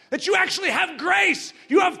 That you actually have grace,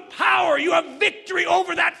 you have power, you have victory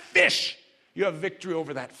over that fish. You have victory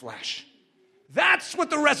over that flesh. That's what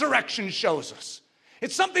the resurrection shows us.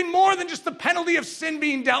 It's something more than just the penalty of sin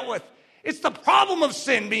being dealt with. It's the problem of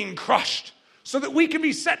sin being crushed so that we can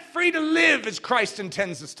be set free to live as Christ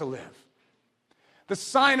intends us to live. The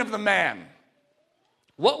sign of the man.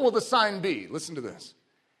 What will the sign be? Listen to this.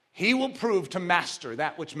 He will prove to master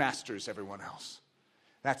that which masters everyone else.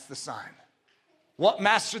 That's the sign. What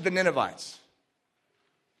mastered the Ninevites?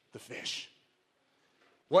 The fish.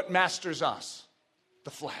 What masters us?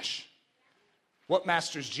 The flesh. What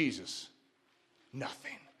masters Jesus?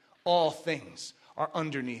 Nothing. All things are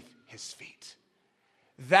underneath his feet.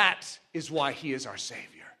 That is why he is our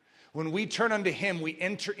Savior. When we turn unto him, we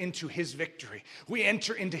enter into his victory. We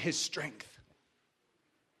enter into his strength.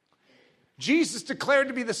 Jesus declared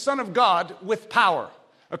to be the Son of God with power,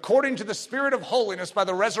 according to the Spirit of holiness by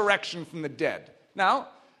the resurrection from the dead. Now,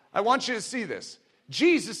 I want you to see this.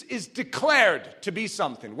 Jesus is declared to be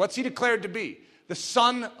something. What's he declared to be? The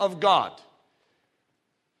Son of God.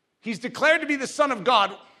 He's declared to be the Son of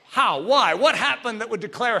God. How? Why? What happened that would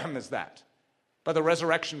declare him as that? By the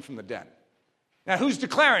resurrection from the dead. Now, who's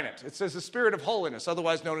declaring it? It says the Spirit of holiness,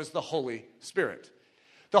 otherwise known as the Holy Spirit.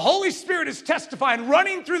 The Holy Spirit is testifying,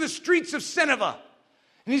 running through the streets of Nineveh.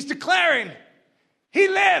 And he's declaring, he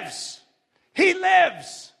lives. He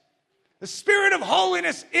lives. The Spirit of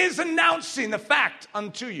holiness is announcing the fact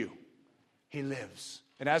unto you. He lives.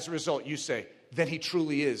 And as a result, you say, then he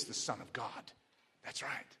truly is the Son of God. That's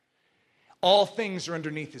right. All things are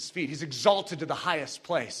underneath his feet. He's exalted to the highest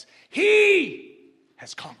place. He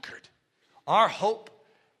has conquered. Our hope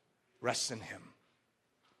rests in him.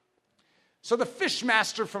 So the fish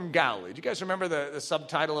master from Galilee. Do you guys remember the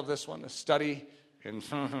subtitle of this one? A study in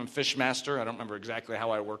fish master. I don't remember exactly how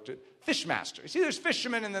I worked it. Fish master. You see, there's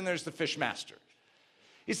fishermen and then there's the fish master.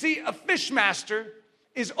 You see, a fish master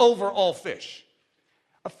is over all fish.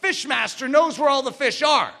 A fish master knows where all the fish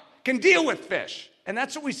are, can deal with fish. And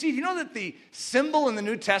that's what we see. You know that the symbol in the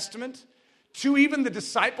New Testament to even the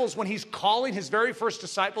disciples, when he's calling his very first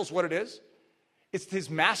disciples, what it is? It's his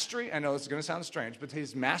mastery. I know this is going to sound strange, but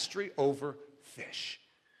his mastery over fish.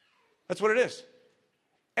 That's what it is.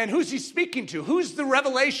 And who's he speaking to? Who's the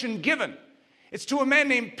revelation given? It's to a man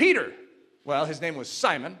named Peter. Well, his name was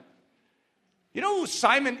Simon. You know who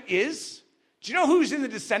Simon is? Do you know who's in the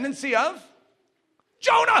descendancy of?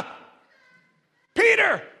 Jonah!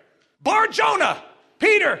 Peter! Bar Jonah!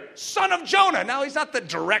 Peter, son of Jonah. Now, he's not the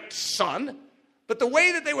direct son, but the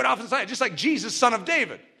way that they would often say it, just like Jesus, son of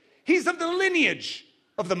David. He's of the lineage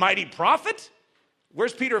of the mighty prophet.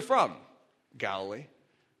 Where's Peter from? Galilee.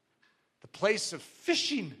 The place of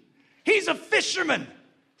fishing. He's a fisherman.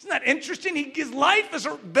 Isn't that interesting? His life is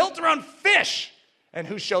built around fish. And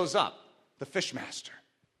who shows up? The fishmaster.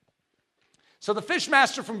 So the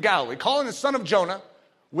fishmaster from Galilee, calling the son of Jonah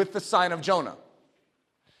with the sign of Jonah.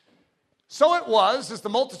 So it was, as the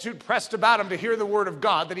multitude pressed about him to hear the word of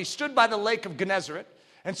God, that he stood by the lake of Gennesaret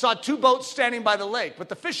and saw two boats standing by the lake. But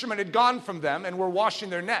the fishermen had gone from them and were washing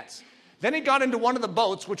their nets. Then he got into one of the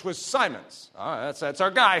boats, which was Simon's. That's our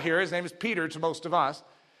guy here. His name is Peter to most of us.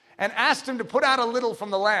 And asked him to put out a little from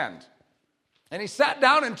the land. And he sat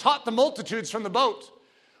down and taught the multitudes from the boat.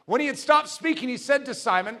 When he had stopped speaking, he said to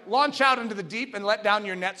Simon, launch out into the deep and let down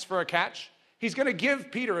your nets for a catch. He's going to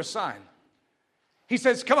give Peter a sign. He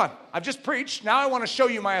says, come on, I've just preached. Now I want to show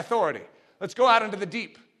you my authority. Let's go out into the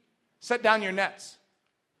deep. Set down your nets.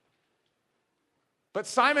 But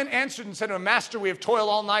Simon answered and said to him, Master, we have toiled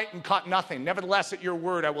all night and caught nothing. Nevertheless, at your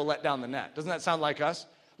word, I will let down the net. Doesn't that sound like us?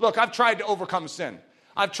 Look, I've tried to overcome sin.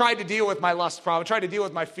 I've tried to deal with my lust problem. I've tried to deal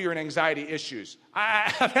with my fear and anxiety issues.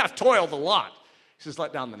 I've toiled a lot. He says,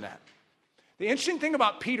 let down the net. The interesting thing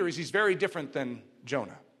about Peter is he's very different than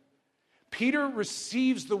Jonah. Peter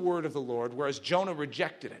receives the word of the Lord, whereas Jonah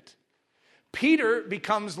rejected it. Peter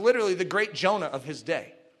becomes literally the great Jonah of his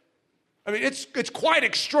day. I mean, it's quite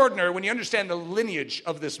extraordinary when you understand the lineage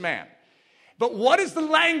of this man. But what is the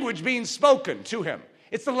language being spoken to him?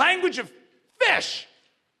 It's the language of fish.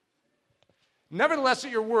 Nevertheless,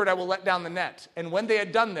 at your word, I will let down the net. And when they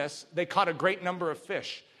had done this, they caught a great number of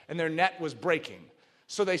fish, and their net was breaking.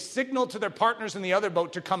 So they signaled to their partners in the other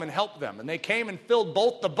boat to come and help them. And they came and filled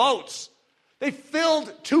both the boats. They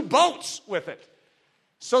filled 2 boats with it,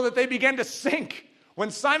 so that they began to sink.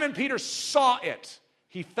 When Simon Peter saw it,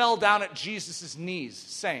 he fell down at Jesus' knees,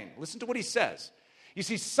 saying, listen to what he says. You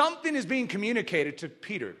see, something is being communicated to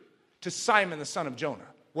Peter, to Simon, the son of Jonah.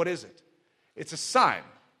 What is it? It's a sign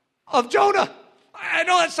of Jonah. I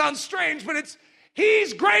know that sounds strange, but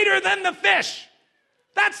he's greater than the fish.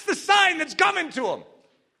 That's the sign that's coming to him.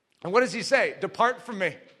 And what does he say? Depart from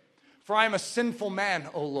me, for I am a sinful man,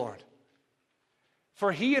 O Lord.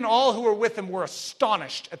 For he and all who were with him were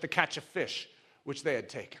astonished at the catch of fish which they had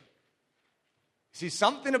taken. See,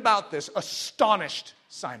 something about this astonished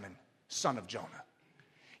Simon, son of Jonah.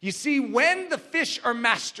 You see, when the fish are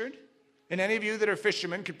mastered, and any of you that are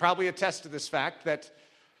fishermen could probably attest to this fact that,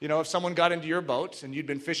 you know, if someone got into your boat and you'd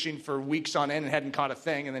been fishing for weeks on end and hadn't caught a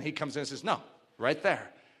thing, and then he comes in and says, no, right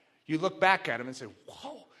there. You look back at him and say,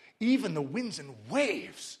 whoa, even the winds and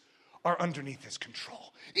waves are underneath his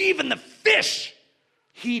control. Even the fish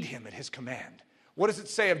heed him at his command. What does it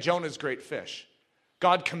say of Jonah's great fish?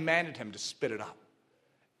 God commanded him to spit it up.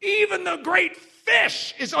 Even the great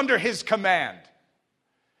fish is under his command.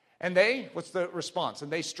 And what's the response?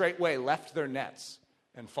 And they straightway left their nets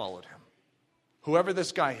and followed him. Whoever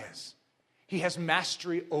this guy is, he has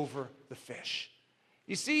mastery over the fish.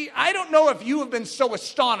 You see, I don't know if you have been so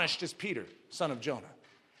astonished as Peter, son of Jonah.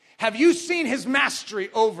 Have you seen his mastery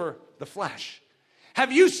over the flesh?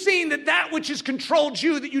 Have you seen that which has controlled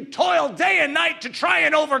you, that you toil day and night to try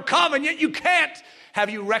and overcome, and yet you can't? Have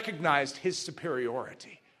you recognized his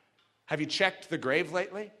superiority? Have you checked the grave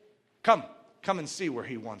lately? Come and see where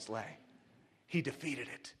he once lay. He defeated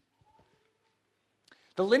it.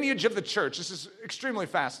 The lineage of the church, this is extremely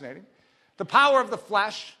fascinating. The power of the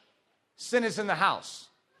flesh, sin is in the house.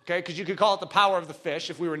 Okay, because you could call it the power of the fish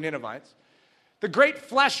if we were Ninevites. The great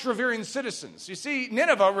flesh-revering citizens. You see,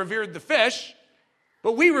 Nineveh revered the fish,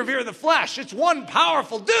 but we revere the flesh. It's one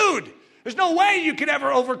powerful dude. There's no way you could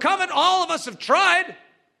ever overcome it. All of us have tried.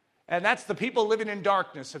 And that's the people living in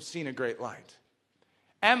darkness have seen a great light.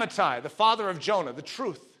 Amittai, the father of Jonah, the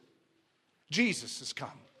truth. Jesus has come.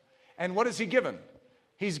 And what has he given?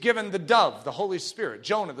 He's given the dove, the Holy Spirit.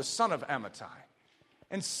 Jonah, the son of Amittai.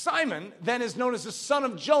 And Simon then is known as the son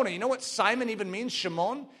of Jonah. You know what Simon even means,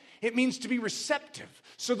 Shimon? It means to be receptive,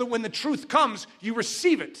 so that when the truth comes, you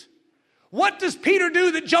receive it. What does Peter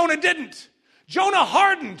do that Jonah didn't? Jonah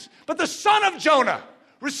hardened, but the son of Jonah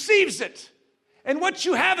receives it. And what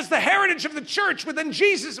you have is the heritage of the church when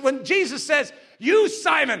Jesus says, you,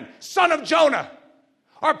 Simon, son of Jonah,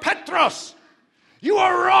 are Petros. You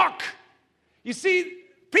are rock. You see,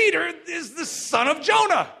 Peter is the son of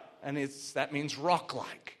Jonah. And that means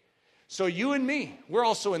rock-like. So you and me, we're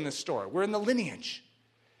also in this story. We're in the lineage.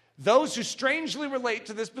 those who strangely relate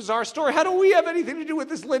to this bizarre story. How do we have anything to do with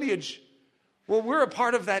this lineage? Well, we're a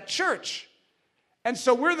part of that church. And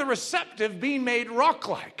so we're the receptive being made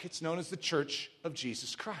rock-like. It's known as the Church of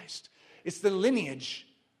Jesus Christ. It's the lineage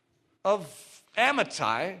of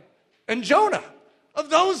Amittai and Jonah,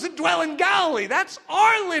 of those that dwell in Galilee. That's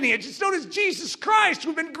our lineage. It's known as Jesus Christ.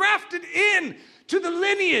 We've been grafted in to the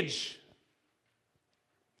lineage.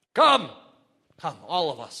 Come,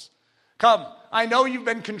 all of us. Come. I know you've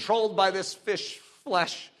been controlled by this fish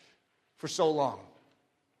flesh for so long.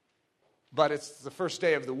 But it's the first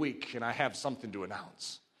day of the week, and I have something to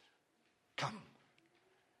announce. Come.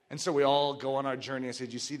 And so we all go on our journey. I said,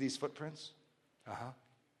 "Do you see these footprints?"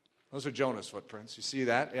 Those are Jonah's footprints. You see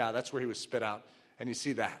that? Yeah, that's where he was spit out. And you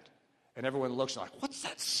see that. And everyone looks like, "What's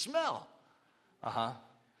that smell?"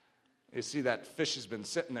 You see that fish has been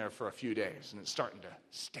sitting there for a few days, and it's starting to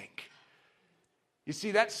stink. You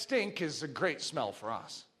see, that stink is a great smell for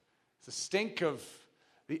us. It's the stink of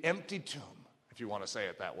the empty tomb, if you want to say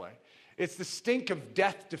it that way. It's the stink of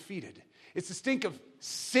death defeated. It's the stink of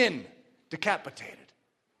sin decapitated.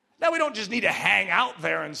 Now, we don't just need to hang out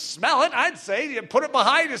there and smell it. I'd say you put it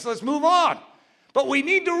behind us, let's move on. But we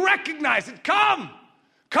need to recognize it. Come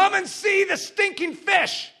and see the stinking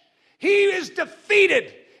fish. He is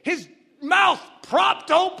defeated, his mouth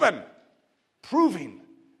propped open, proving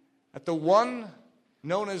that the one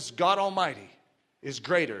known as God Almighty is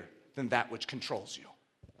greater than that which controls you.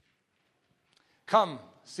 Come,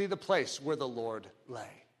 see the place where the Lord lay.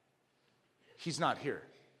 He's not here.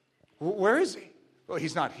 Where is he? Well,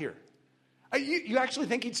 he's not here. You actually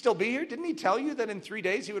think he'd still be here? Didn't he tell you that in 3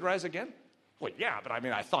 days he would rise again? Well, yeah, but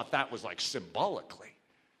I thought that was like symbolically.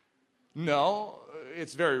 No,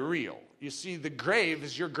 it's very real. You see, the grave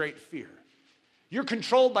is your great fear. You're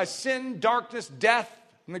controlled by sin, darkness, death,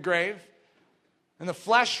 and the grave. And the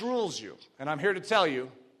flesh rules you. And I'm here to tell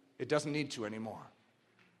you, it doesn't need to anymore.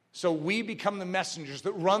 So we become the messengers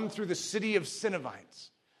that run through the city of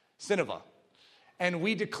Nineveh. And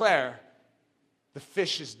we declare, the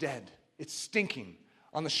fish is dead. It's stinking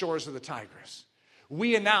on the shores of the Tigris.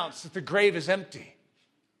 We announce that the grave is empty.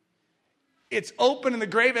 It's open and the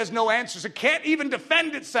grave has no answers. It can't even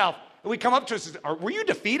defend itself. And we come up to it and say, "Were you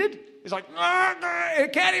defeated?" He's like,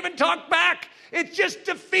 it can't even talk back. It's just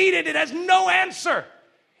defeated. It has no answer.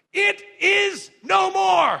 It is no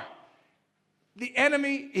more. The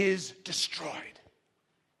enemy is destroyed.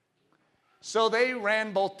 So they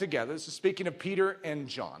ran both together. This is speaking of Peter and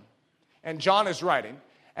John. And John is writing.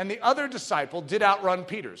 And the other disciple did outrun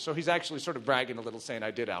Peter. So he's actually sort of bragging a little, saying, "I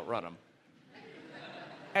did outrun him."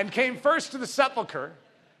 And came first to the sepulcher.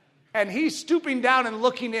 And he, stooping down and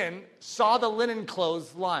looking in, saw the linen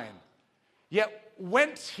clothes lying. Yet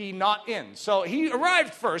went he not in. So he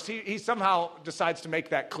arrived first. He somehow decides to make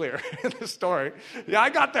that clear in the story. Yeah, I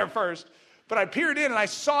got there first. But I peered in and I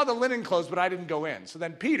saw the linen clothes, but I didn't go in. So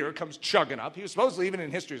then Peter comes chugging up. He was supposedly, even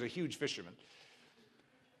in history, as a huge fisherman.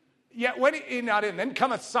 Yet went he not in. Then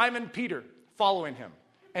cometh Simon Peter following him,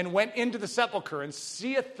 and went into the sepulchre, and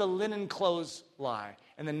seeth the linen clothes lie,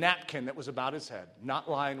 and the napkin that was about his head, not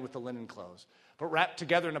lying with the linen clothes, but wrapped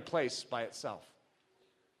together in a place by itself.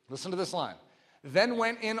 Listen to this line. Then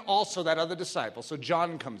went in also that other disciple. So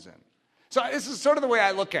John comes in. So this is sort of the way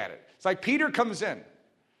I look at it. It's like Peter comes in.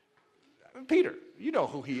 Peter, you know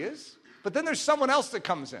who he is. But then there's someone else that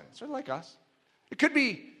comes in, sort of like us. It could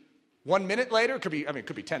be 1 minute later. It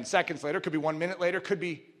could be 10 seconds later. It could be 1 minute later. It could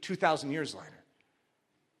be 2,000 years later.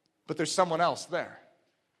 But there's someone else there.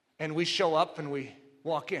 And we show up and we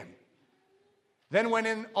walk in. Then went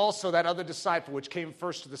in also that other disciple, which came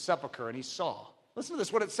first to the sepulchre, and he saw. Listen to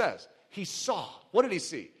this, what it says. He saw. What did he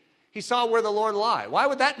see? He saw where the Lord lie. Why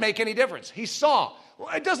would that make any difference? He saw. Well,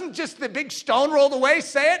 it doesn't just the big stone rolled away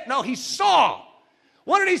say it. No, he saw.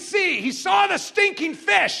 What did he see? He saw the stinking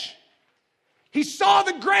fish. He saw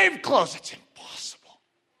the grave clothes. It's impossible.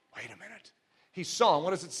 Wait a minute. He saw, and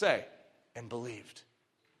what does it say? And believed.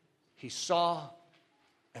 He saw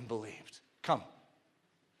and believed. Come,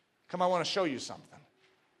 I want to show you something.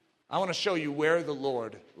 I want to show you where the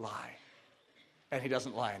Lord lie. And he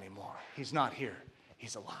doesn't lie anymore. He's not here.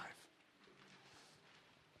 He's alive.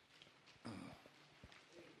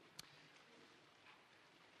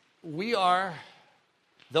 We are,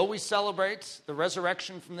 though we celebrate the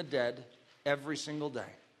resurrection from the dead every single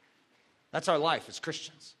day. That's our life as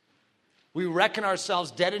Christians. We reckon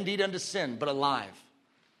ourselves dead indeed unto sin, but alive.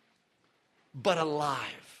 But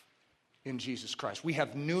alive in Jesus Christ. We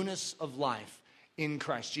have newness of life in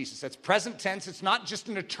Christ Jesus. That's present tense. It's not just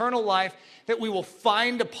an eternal life that we will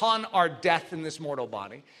find upon our death in this mortal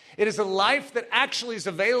body. It is a life that actually is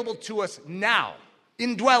available to us now,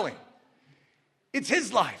 indwelling. It's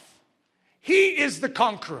his life. He is the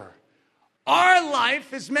conqueror. Our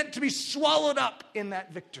life is meant to be swallowed up in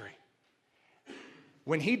that victory.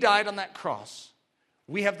 When he died on that cross,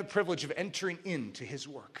 we have the privilege of entering into his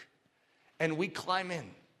work. And we climb in.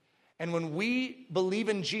 And when we believe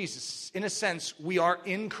in Jesus, in a sense, we are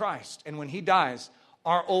in Christ. And when he dies,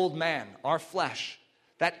 our old man, our flesh,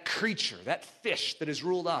 that creature, that fish that has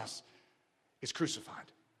ruled us, is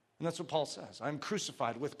crucified. And that's what Paul says. I'm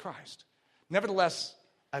crucified with Christ. Nevertheless,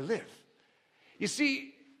 I live. You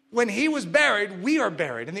see, when he was buried, we are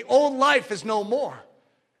buried. And the old life is no more.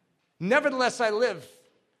 Nevertheless, I live.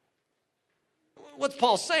 What's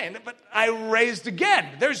Paul saying? But I raised again.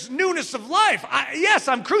 There's newness of life. Yes,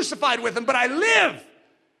 I'm crucified with him, but I live.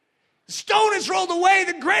 The stone is rolled away.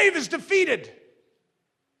 The grave is defeated.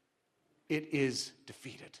 It is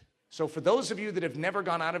defeated. So for those of you that have never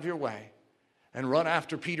gone out of your way and run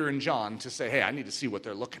after Peter and John to say, hey, I need to see what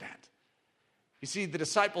they're looking at. You see, the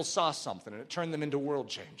disciples saw something, and it turned them into world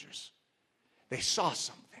changers. They saw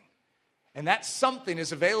something. And that something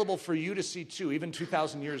is available for you to see too, even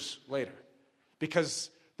 2,000 years later. Because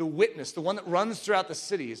the witness, the one that runs throughout the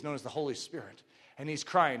city, is known as the Holy Spirit. And he's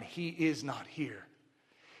crying, he is not here.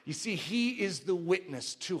 You see, he is the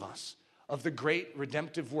witness to us of the great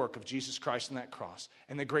redemptive work of Jesus Christ on that cross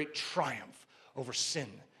and the great triumph over sin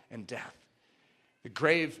and death. The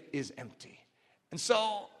grave is empty. And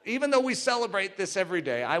so, even though we celebrate this every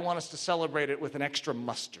day, I want us to celebrate it with an extra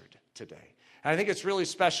mustard today. And I think it's really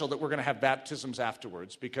special that we're going to have baptisms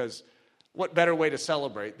afterwards, because what better way to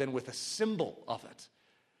celebrate than with a symbol of it?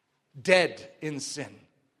 Dead in sin.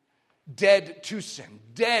 Dead to sin.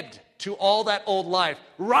 Dead to all that old life.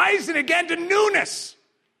 Rising again to newness.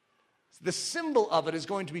 The symbol of it is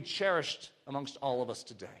going to be cherished amongst all of us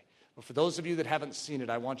today. But for those of you that haven't seen it,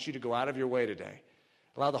 I want you to go out of your way today.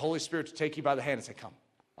 Allow the Holy Spirit to take you by the hand and say, come,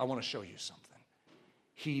 I want to show you something.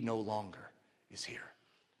 He no longer is here.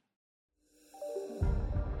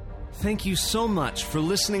 Thank you so much for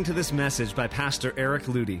listening to this message by Pastor Eric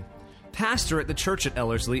Ludy, pastor at the church at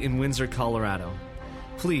Ellerslie in Windsor, Colorado.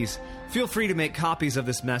 Please, feel free to make copies of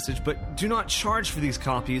this message, but do not charge for these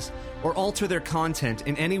copies or alter their content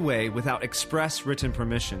in any way without express written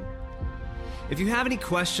permission. If you have any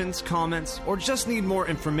questions, comments, or just need more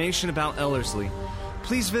information about Ellerslie,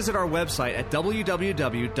 please visit our website at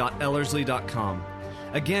www.ellerslie.com.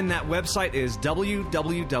 Again, that website is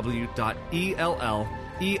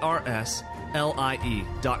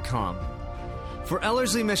www.ellerslie.com. For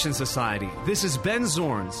Ellerslie Mission Society, this is Ben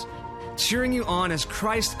Zorns, cheering you on as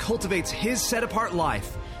Christ cultivates his set-apart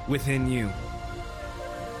life within you.